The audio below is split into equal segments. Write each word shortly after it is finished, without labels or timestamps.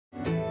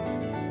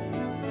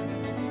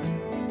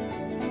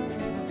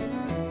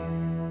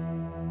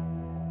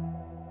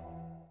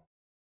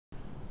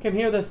Okay, I'm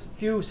here with a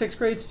few 6th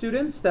grade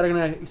students that are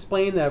going to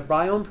explain the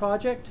Biome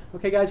project.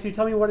 Okay guys, can you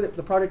tell me what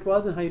the project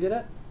was and how you did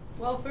it?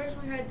 Well,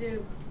 first we had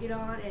to get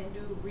on and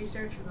do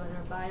research about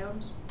our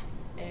biomes,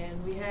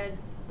 and we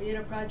did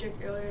a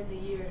project earlier in the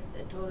year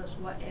that told us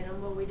what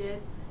animal we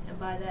did, and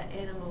by that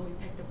animal we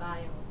picked a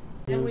biome.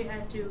 Then we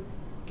had to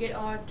get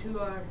on to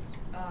our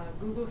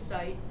Google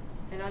site,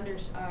 and under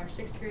our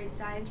 6th grade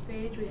science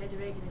page we had to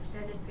make an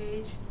extended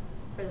page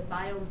for the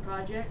biome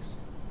projects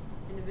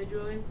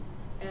individually,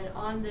 and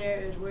on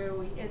there is where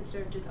we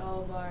inserted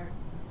all of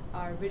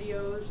our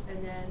videos,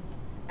 and then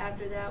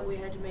after that we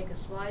had to make a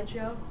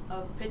slideshow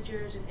of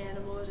pictures and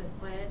animals and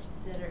plants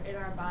that are in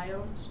our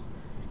biomes,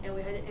 and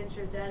we had to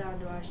insert that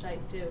onto our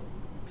site too.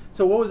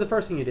 So what was the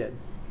first thing you did?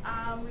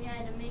 We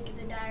had to make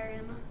the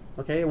diorama.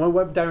 Okay, and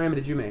what diorama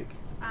did you make?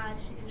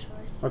 Citrus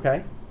forest.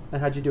 Okay,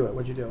 and how'd you do it?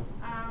 What'd you do?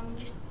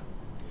 Just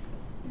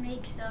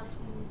make stuff.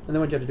 And then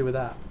what'd you have to do with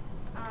that?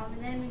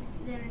 And then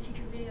our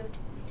teacher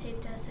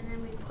videotaped us, and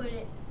then we put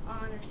it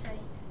on our site.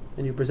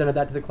 And you presented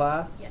that to the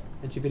class? Yeah.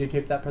 And she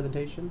videotaped that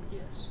presentation?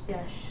 Yes.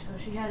 Yeah, so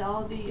she had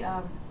all the,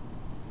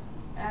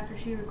 after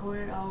she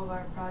recorded all of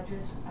our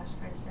projects, us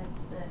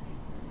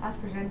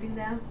presenting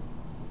them,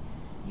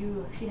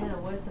 she had a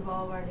list of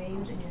all of our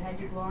names, and you had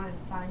to go on and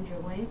find your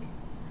link.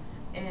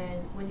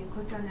 And when you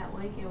clicked on that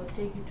link, it would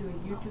take you to a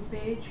YouTube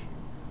page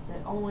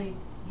that only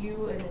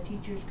you and the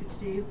teachers could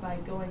see by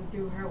going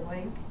through her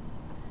link.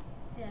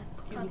 Yeah.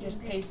 You could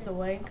just paste the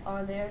link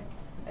on there,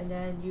 and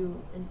then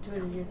you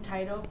inserted your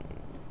title,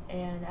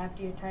 and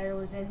after your title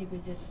was in, you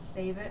could just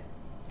save it,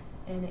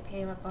 and it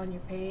came up on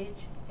your page,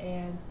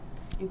 and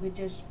you could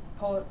just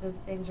pull the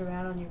things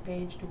around on your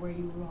page to where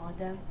you want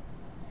them,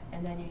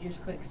 and then you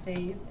just click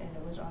save, and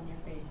it was on your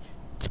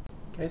page.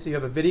 Okay, so you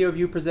have a video of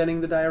you presenting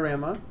the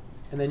diorama,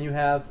 and then you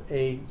have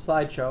a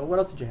slideshow. What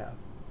else did you have?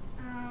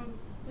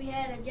 We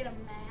had to get a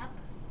map.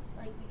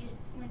 Like, we just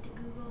went to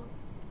Google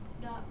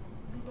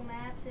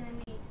Maps, and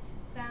then we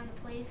found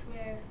a place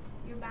where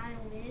your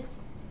biome is,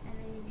 and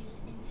then you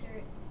just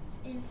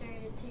insert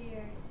it to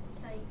your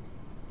site.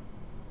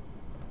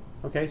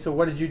 Okay, so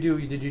what did you do?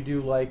 Did you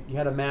do, like, you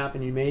had a map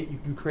and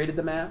you created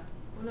the map?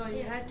 Well, no,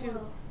 you had to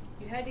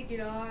get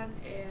on,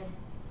 and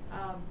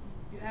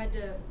you had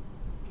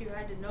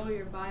to know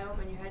your biome,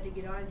 and you had to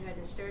get on, and you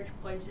had to search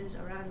places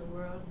around the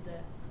world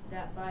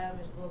that biome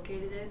is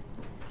located in.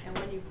 And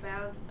when you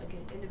found like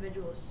an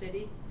individual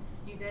city,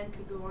 you then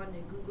could go on to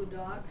Google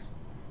Docs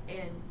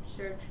and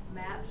search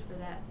maps for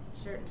that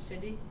certain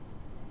city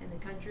in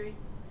the country.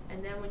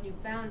 And then when you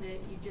found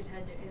it, you just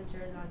had to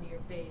insert it onto your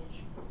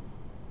page.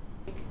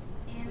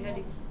 We had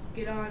to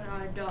get on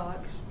our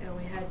docs, and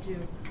we had to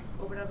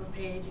open up a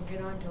page and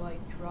get onto like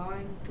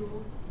drawing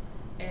tool,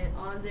 and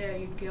on there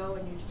you'd go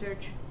and you'd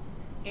search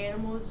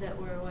animals that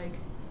were like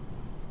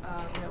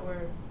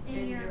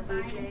in your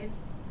food chain,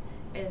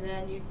 and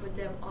then you'd put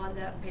them on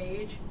that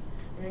page,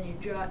 and then you'd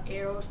draw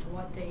arrows to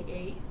what they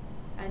ate,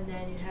 and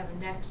then you'd have a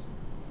next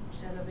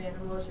set of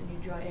animals and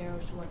you'd draw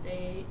arrows to what they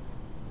ate,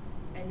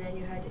 and then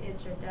you had to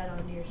insert that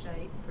onto your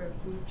site for a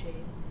food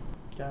chain.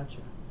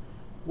 Gotcha.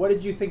 What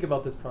did you think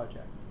about this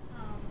project?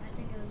 I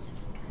think it was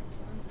kind of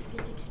fun. We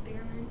get to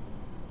experiment.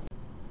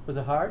 Was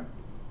it hard?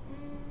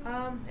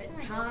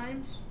 At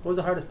times. What was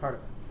the hardest part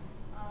of it?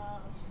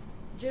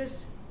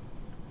 Just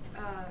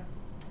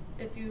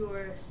if you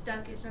were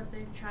stuck at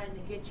something, trying to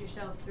get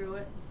yourself through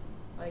it,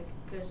 like,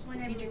 because the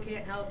teacher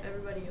can't help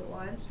everybody at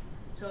once.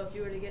 So if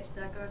you were to get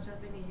stuck on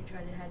something and you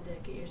had to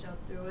get yourself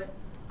through it,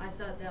 I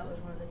thought that was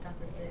one of the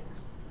tougher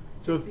things.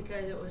 So just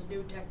because it was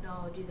new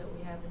technology that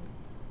we haven't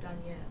done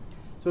yet.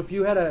 So if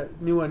you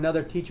knew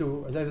another teacher,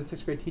 another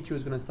 6th grade teacher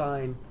was going to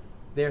assign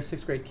their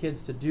 6th grade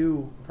kids to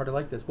do a project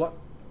like this, what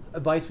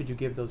advice would you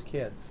give those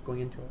kids going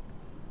into it?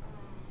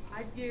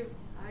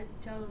 I'd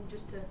tell them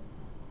just to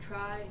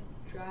try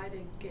to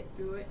get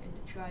through it, and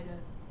to try to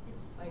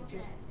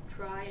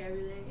try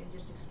everything and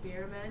just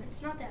experiment.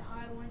 It's not that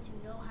hard once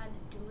you know how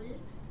to do it.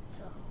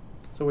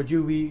 So would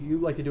you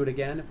like to do it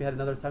again if you had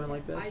another assignment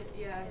like this?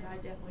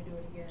 I'd definitely do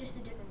it again. Just a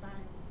different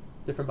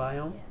biome. Different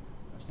biome?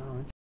 Yeah.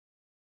 Oh,